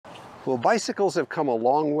Well, bicycles have come a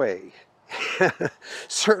long way,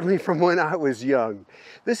 certainly from when I was young.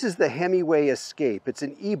 This is the Himiway Escape. It's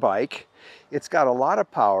an e-bike. It's got a lot of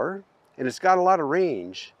power and it's got a lot of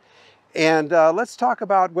range. And let's talk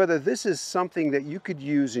about whether this is something that you could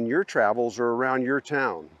use in your travels or around your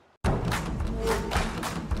town.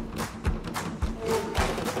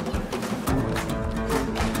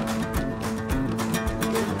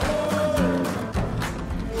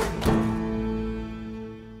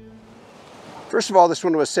 First of all, this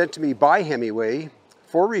one was sent to me by Himiway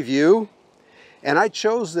for review, and I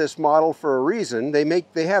chose this model for a reason. They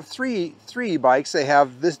have three bikes. They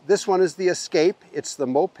have this one is the Escape. It's the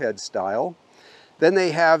moped style. Then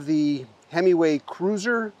they have the Himiway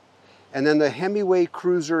Cruiser, and then the Himiway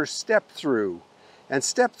Cruiser Step Through. And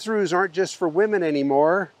step throughs aren't just for women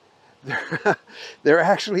anymore. They're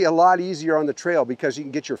actually a lot easier on the trail because you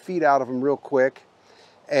can get your feet out of them real quick,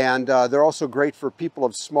 and they're also great for people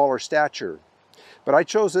of smaller stature. But I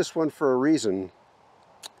chose this one for a reason.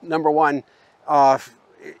 Number one,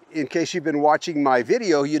 in case you've been watching my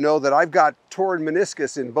video, you know that I've got torn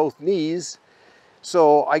meniscus in both knees,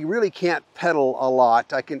 so I really can't pedal a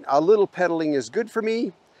lot. A little pedaling is good for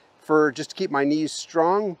me, just to keep my knees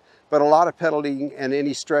strong, but a lot of pedaling and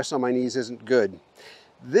any stress on my knees isn't good.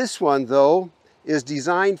 This one, though, is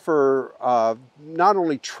designed for not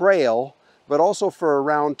only trail, but also for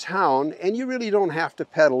around town, and you really don't have to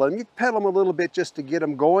pedal them. You can pedal them a little bit just to get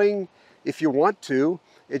them going if you want to.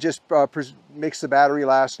 It just makes the battery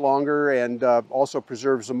last longer and also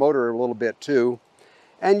preserves the motor a little bit too.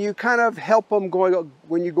 And you kind of help them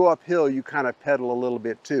when you go uphill, you kind of pedal a little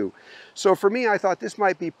bit too. So for me, I thought this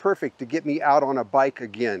might be perfect to get me out on a bike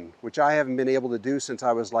again, which I haven't been able to do since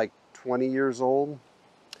I was like 20 years old.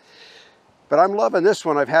 But I'm loving this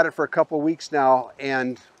one. I've had it for a couple of weeks now,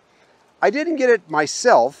 and I didn't get it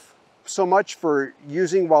myself so much for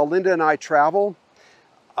using while Linda and I travel.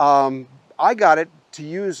 I got it to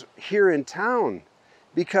use here in town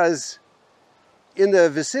because in the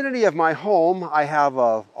vicinity of my home, I have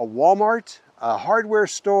a Walmart, a hardware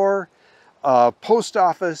store, a post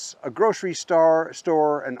office, a grocery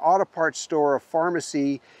store, an auto parts store, a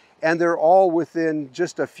pharmacy, and they're all within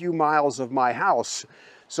just a few miles of my house.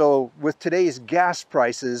 So with today's gas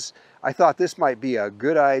prices, I thought this might be a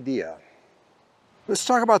good idea. Let's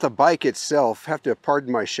talk about the bike itself. Have to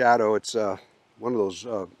pardon my shadow. It's one of those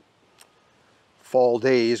fall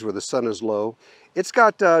days where the sun is low. It's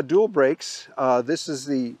got dual brakes. This is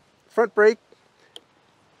the front brake,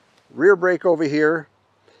 rear brake over here.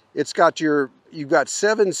 It's got you've got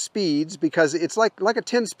 7 speeds because it's like a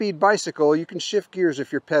 10-speed bicycle. You can shift gears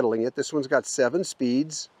if you're pedaling it. This one's got 7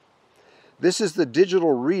 speeds. This is the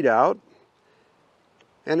digital readout,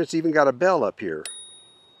 and it's even got a bell up here.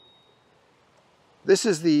 This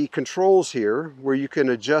is the controls here where you can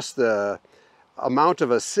adjust the amount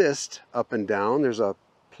of assist up and down. There's a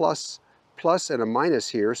plus and a minus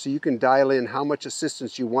here, so you can dial in how much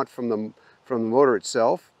assistance you want from the motor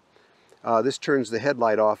itself. This turns the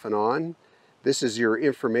headlight off and on. This is your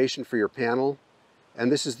information for your panel,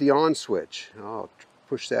 and this is the on switch. I'll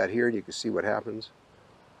push that here and you can see what happens.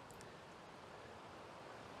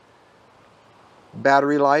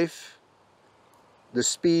 Battery life, the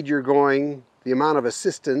speed you're going, the amount of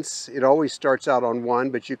assistance. It always starts out on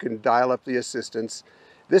 1, but you can dial up the assistance.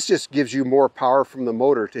 This just gives you more power from the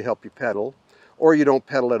motor to help you pedal, or you don't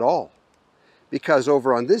pedal at all. Because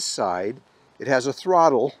over on this side, it has a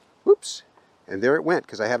throttle. Whoops, and there it went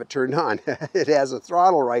because I have it turned on. It has a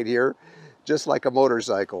throttle right here, just like a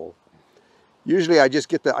motorcycle. Usually I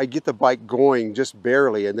get the bike going just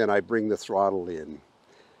barely, and then I bring the throttle in.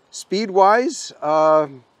 Speed-wise,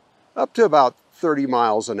 up to about 30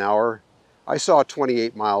 miles an hour. I saw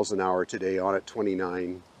 28 miles an hour today on it,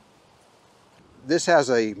 29. This has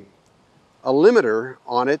a limiter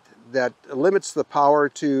on it that limits the power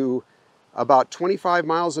to about 25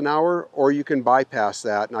 miles an hour, or you can bypass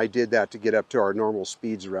that, and I did that to get up to our normal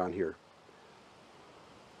speeds around here.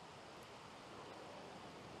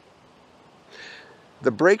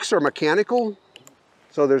 The brakes are mechanical,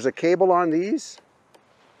 so there's a cable on these.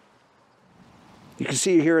 You can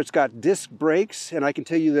see here it's got disc brakes, and I can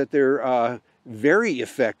tell you that they're very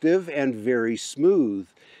effective and very smooth.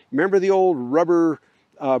 Remember the old rubber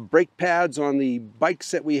brake pads on the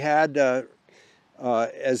bikes that we had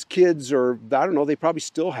as kids, or I don't know, they probably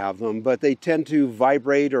still have them, but they tend to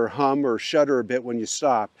vibrate or hum or shudder a bit when you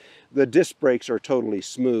stop. The disc brakes are totally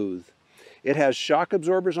smooth. It has shock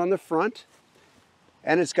absorbers on the front,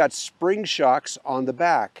 and it's got spring shocks on the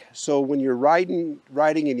back. So when you're riding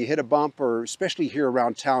and you hit a bump, or especially here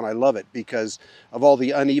around town, I love it because of all the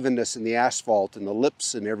unevenness in the asphalt and the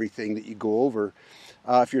lips and everything that you go over.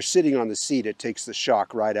 If you're sitting on the seat, it takes the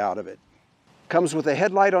shock right out of it. Comes with a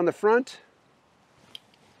headlight on the front.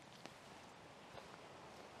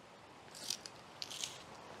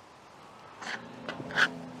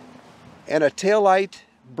 And a tail light,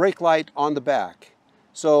 brake light on the back.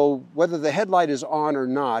 So whether the headlight is on or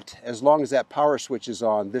not, as long as that power switch is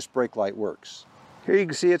on, this brake light works. Here you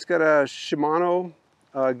can see it's got a Shimano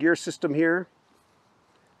gear system here,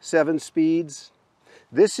 7 speeds.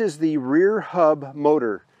 This is the rear hub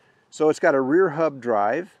motor. So it's got a rear hub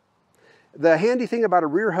drive. The handy thing about a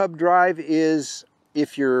rear hub drive is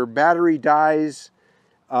if your battery dies,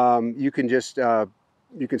 you can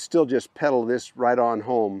still just pedal this right on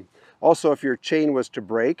home. Also, if your chain was to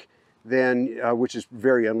break, then, which is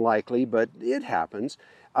very unlikely, but it happens,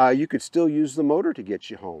 you could still use the motor to get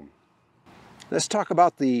you home. Let's talk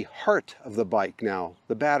about the heart of the bike now,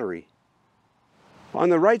 the battery. On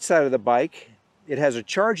the right side of the bike, it has a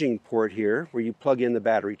charging port here where you plug in the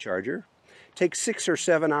battery charger. It takes 6 or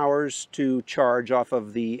 7 hours to charge off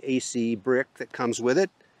of the AC brick that comes with it.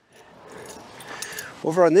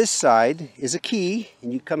 Over on this side is a key,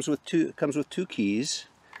 and it comes with two keys.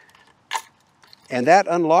 And that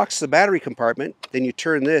unlocks the battery compartment. Then you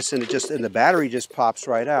turn this and the battery just pops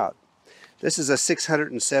right out. This is a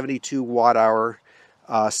 672 watt hour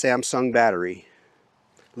Samsung battery,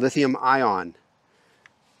 lithium ion.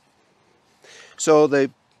 So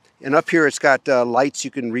and up here it's got lights,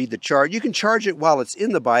 you can read the charge. You can charge it while it's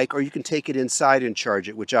in the bike, or you can take it inside and charge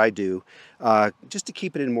it, which I do, just to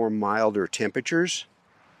keep it in more milder temperatures.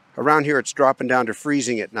 Around here it's dropping down to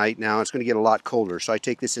freezing at night now. It's going to get a lot colder, so I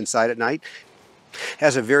take this inside at night.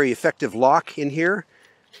 Has a very effective lock in here.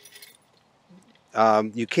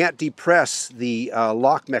 You can't depress the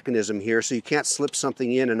lock mechanism here, so you can't slip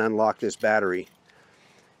something in and unlock this battery.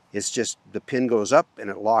 It's just the pin goes up and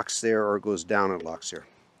it locks there, or it goes down and it locks there.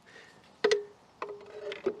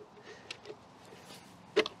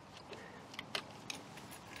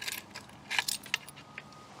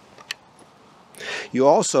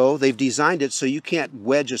 They've designed it so you can't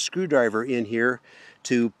wedge a screwdriver in here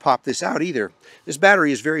to pop this out either. This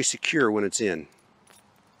battery is very secure when it's in.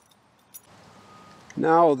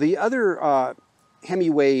 Now the other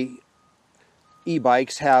Himiway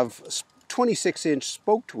e-bikes have 26-inch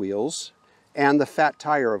spoked wheels and the fat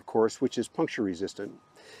tire, of course, which is puncture resistant.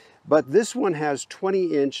 But this one has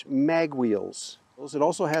 20-inch mag wheels. It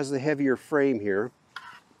also has the heavier frame here.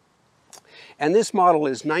 And this model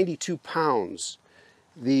is 92 pounds.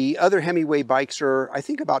 The other Himiway bikes are, I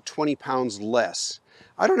think, about 20 pounds less.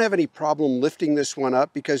 I don't have any problem lifting this one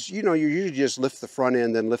up because, you usually just lift the front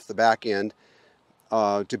end, then lift the back end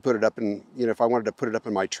to put it up in, if I wanted to put it up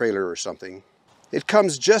in my trailer or something. It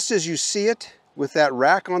comes just as you see it with that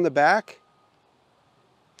rack on the back.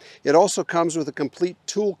 It also comes with a complete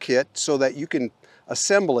tool kit so that you can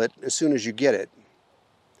assemble it as soon as you get it.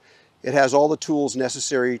 It has all the tools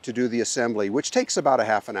necessary to do the assembly, which takes about a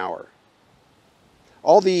half an hour.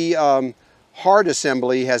 All the hard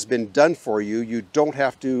assembly has been done for you. You don't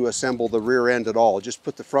have to assemble the rear end at all. Just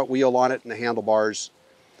put the front wheel on it and the handlebars,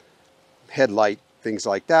 headlight, things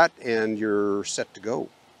like that, and you're set to go.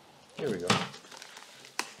 Here we go.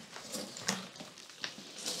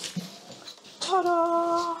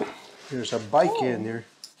 Ta-da! There's a bike in there.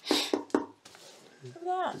 Look at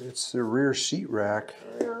that. It's the rear seat rack.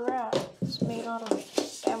 Rear rack. It's made out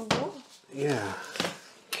of bamboo. Yeah.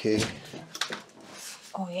 Okay.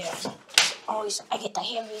 Oh yeah. Always, I get the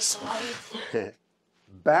heavy side.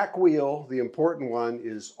 Back wheel, the important one,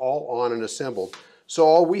 is all on and assembled. So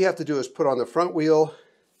all we have to do is put on the front wheel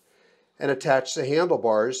and attach the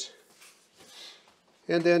handlebars,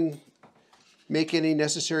 and then make any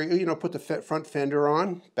necessary, put the front fender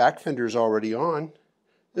on. Back fender is already on.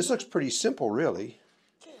 This looks pretty simple, really.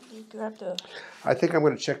 You grab the... I think I'm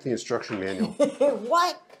going to check the instruction manual.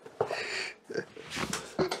 What?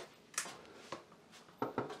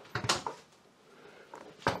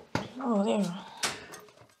 Oh, there.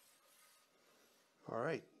 All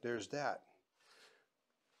right, there's that.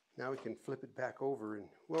 Now we can flip it back over and,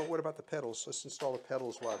 well, what about the pedals? Let's install the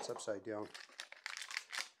pedals while it's upside down.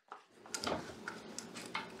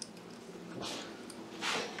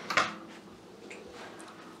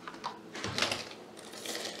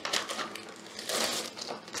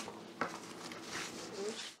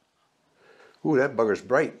 Ooh, that bugger's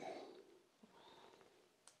bright.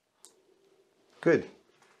 Good.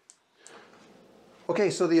 Okay,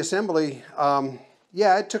 so the assembly,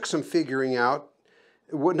 yeah, it took some figuring out.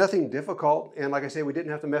 Nothing difficult, and like I say, we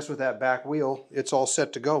didn't have to mess with that back wheel. It's all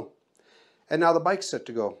set to go. And now the bike's set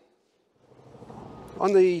to go.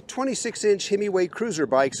 On the 26-inch Himiway cruiser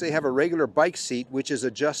bikes, they have a regular bike seat which is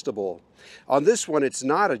adjustable. On this one, it's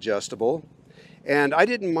not adjustable. And I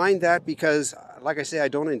didn't mind that because, like I say, I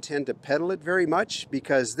don't intend to pedal it very much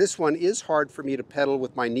because this one is hard for me to pedal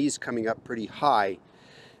with my knees coming up pretty high.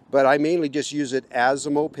 But I mainly just use it as a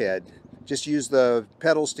moped. Just use the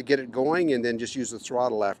pedals to get it going and then just use the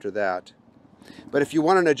throttle after that. But if you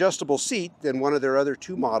want an adjustable seat, then one of their other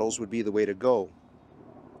two models would be the way to go.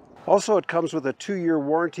 Also, it comes with a 2-year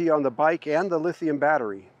warranty on the bike and the lithium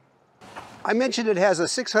battery. I mentioned it has a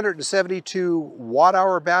 672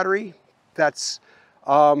 watt-hour battery. That's,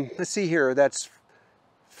 let's see here, that's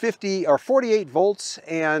 48 volts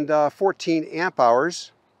and 14 amp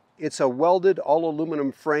hours. It's a welded all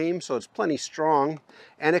aluminum frame, so it's plenty strong,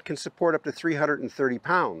 and it can support up to 330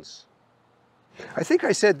 pounds. I think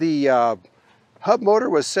I said the hub motor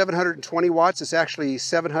was 720 watts. It's actually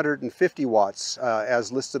 750 watts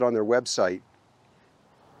as listed on their website.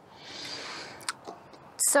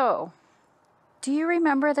 So, do you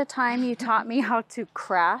remember the time you taught me how to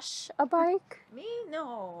crash a bike? Me?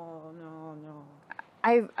 No.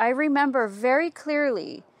 I remember very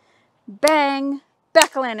clearly, bang,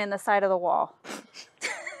 Becklin in the side of the wall.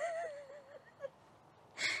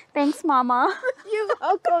 Thanks, Mama. You're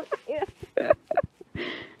welcome.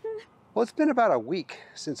 Well, it's been about a week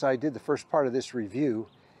since I did the first part of this review,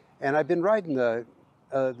 and I've been riding the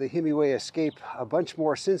Himiway Escape a bunch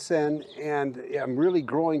more since then, and I'm really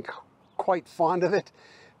growing quite fond of it.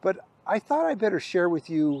 But I thought I better share with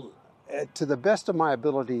you, to the best of my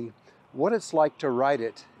ability, what it's like to ride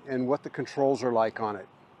it and what the controls are like on it.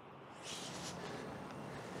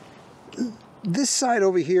 This side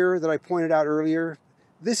over here that I pointed out earlier,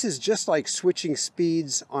 this is just like switching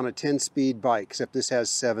speeds on a 10-speed bike, except this has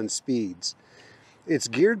 7 speeds. It's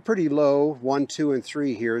geared pretty low, 1, 2, and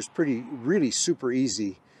 3 here is really super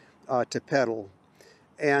easy to pedal.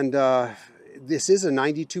 And this is a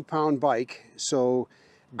 92-pound bike, so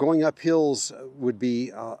going up hills would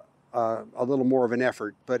be a little more of an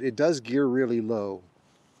effort, but it does gear really low.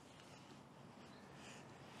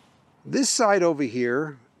 This side over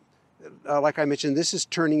here, like I mentioned, this is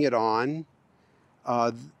turning it on.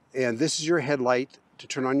 And this is your headlight, to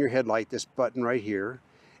turn on your headlight, this button right here.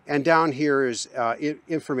 And down here is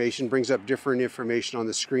information, brings up different information on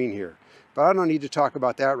the screen here. But I don't need to talk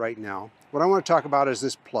about that right now. What I want to talk about is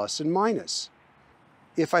this plus and minus.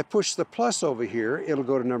 If I push the plus over here, it'll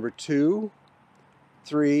go to number 2,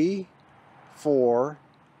 3, 4,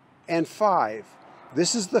 and 5.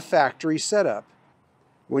 This is the factory setup.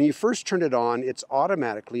 When you first turn it on, it's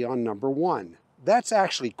automatically on number 1. That's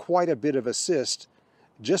actually quite a bit of assist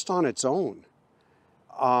just on its own.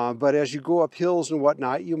 But as you go up hills and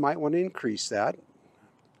whatnot, you might want to increase that.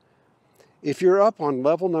 If you're up on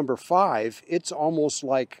level number 5, it's almost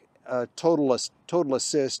like total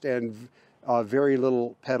assist, and very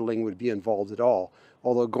little pedaling would be involved at all.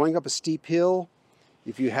 Although going up a steep hill,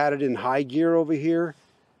 if you had it in high gear over here,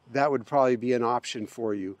 that would probably be an option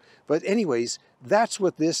for you. But anyways, that's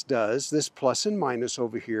what this does. This plus and minus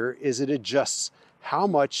over here is it adjusts how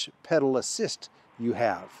much pedal assist you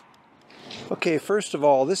have. Okay, first of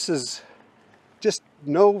all, this is just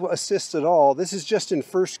no assist at all. This is just in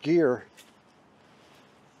first gear,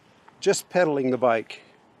 just pedaling the bike.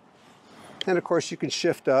 And of course you can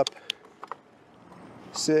shift up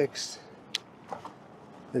 6th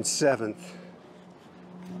and 7th.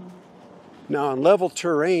 Now on level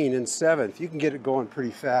terrain in 7th, you can get it going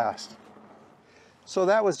pretty fast. So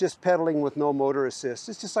that was just pedaling with no motor assist.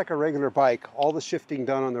 It's just like a regular bike, all the shifting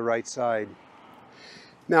done on the right side.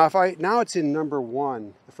 Now now it's in number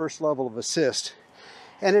 1, the first level of assist,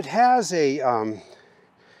 and it has a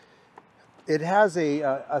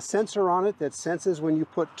sensor on it that senses when you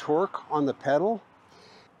put torque on the pedal.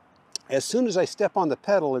 As soon as I step on the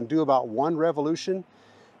pedal and do about 1 revolution,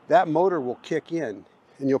 that motor will kick in,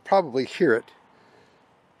 and you'll probably hear it.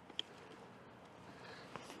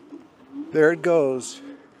 There it goes.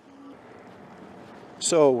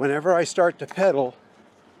 So whenever I start to pedal,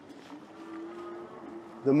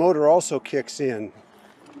 the motor also kicks in.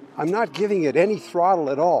 I'm not giving it any throttle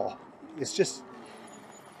at all. It's just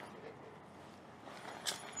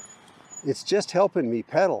helping me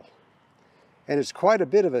pedal. And it's quite a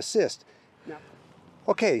bit of assist.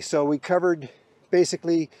 Okay, so we covered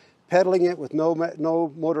basically pedaling it with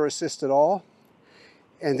no motor assist at all,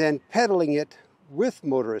 and then pedaling it with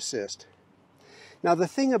motor assist. Now the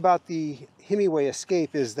thing about the Himiway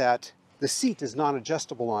Escape is that the seat is not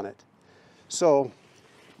adjustable on it. So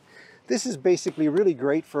this is basically really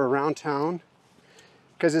great for around town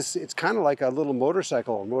because it's kind of like a little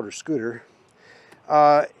motorcycle or motor scooter.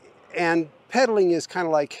 And pedaling is kind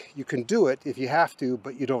of like you can do it if you have to,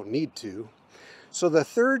 but you don't need to. So the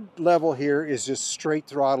third level here is just straight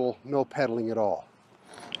throttle, no pedaling at all.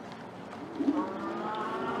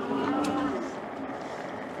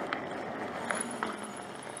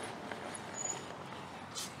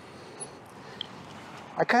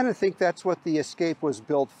 I kind of think that's what the Escape was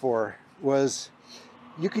built for, was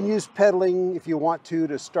you can use pedaling if you want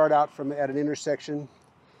to start out from at an intersection,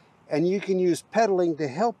 and you can use pedaling to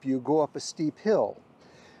help you go up a steep hill.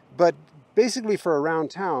 But basically for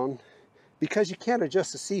around town, because you can't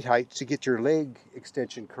adjust the seat height to get your leg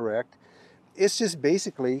extension correct, it's just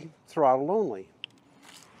basically throttle only.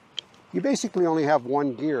 You basically only have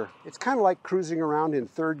one gear. It's kind of like cruising around in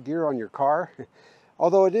third gear on your car.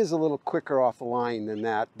 Although it is a little quicker off the line than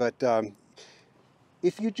that, but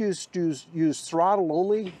if you just use throttle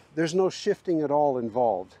only, there's no shifting at all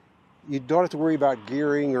involved. You don't have to worry about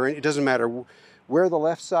gearing, or it doesn't matter where the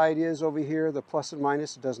left side is over here, the plus and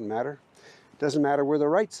minus, it doesn't matter. It doesn't matter where the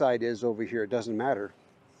right side is over here, it doesn't matter.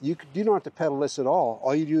 You don't have to pedal this at all.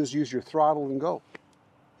 All you do is use your throttle and go.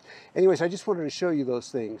 Anyways, I just wanted to show you those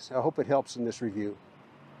things. I hope it helps in this review.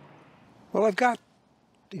 Well, I've got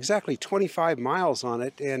exactly 25 miles on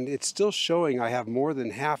it, and it's still showing I have more than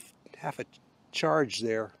half a charge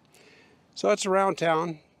there. So it's around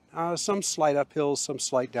town, some slight uphills, some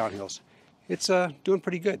slight downhills. It's doing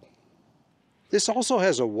pretty good. This also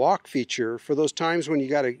has a walk feature for those times when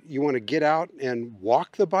you want to get out and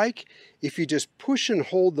walk the bike. If you just push and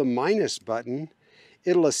hold the minus button,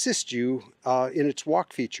 it'll assist you in its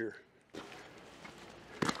walk feature.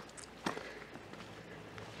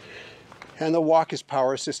 And the walk is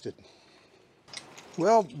power assisted.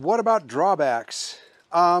 Well, what about drawbacks?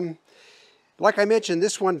 Like I mentioned,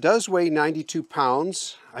 this one does weigh 92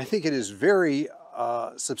 pounds. I think it is very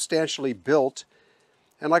substantially built.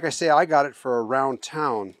 And like I say, I got it for around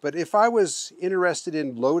town. But if I was interested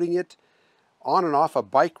in loading it on and off a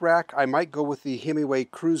bike rack, I might go with the Himiway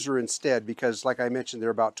Cruiser instead, because like I mentioned,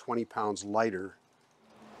 they're about 20 pounds lighter.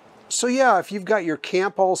 So yeah, if you've got your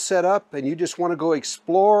camp all set up and you just want to go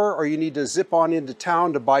explore, or you need to zip on into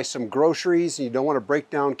town to buy some groceries and you don't want to break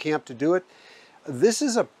down camp to do it, this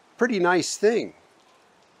is a pretty nice thing.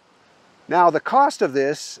 Now the cost of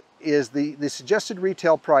this is the suggested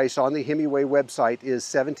retail price on the Himiway website is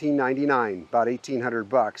 $17.99, about 1,800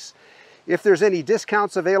 bucks. If there's any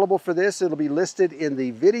discounts available for this, it'll be listed in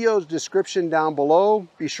the video's description down below.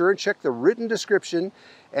 Be sure and check the written description.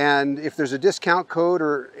 And if there's a discount code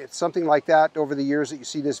or something like that over the years that you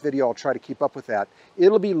see this video, I'll try to keep up with that.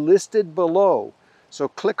 It'll be listed below. So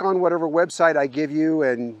click on whatever website I give you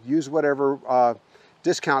and use whatever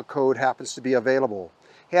discount code happens to be available.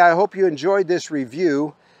 Hey, I hope you enjoyed this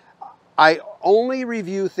review. I only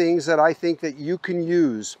review things that I think that you can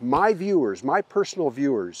use, my viewers, my personal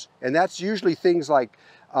viewers. And that's usually things like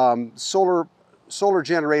solar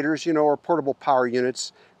generators, you know, or portable power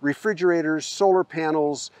units, refrigerators, solar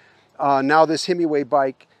panels, now this Himiway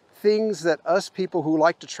bike, things that us people who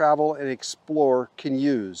like to travel and explore can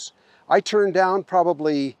use. I turn down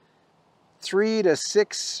probably 3 to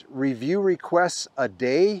 6 review requests a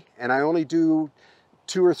day, and I only do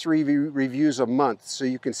 2 or 3 reviews a month, so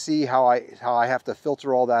you can see how I have to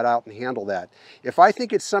filter all that out and handle that. If I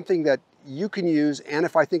think it's something that you can use, and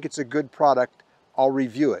if I think it's a good product, I'll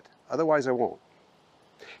review it. Otherwise, I won't.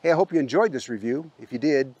 Hey, I hope you enjoyed this review. If you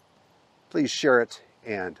did, please share it,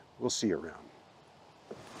 and we'll see you around.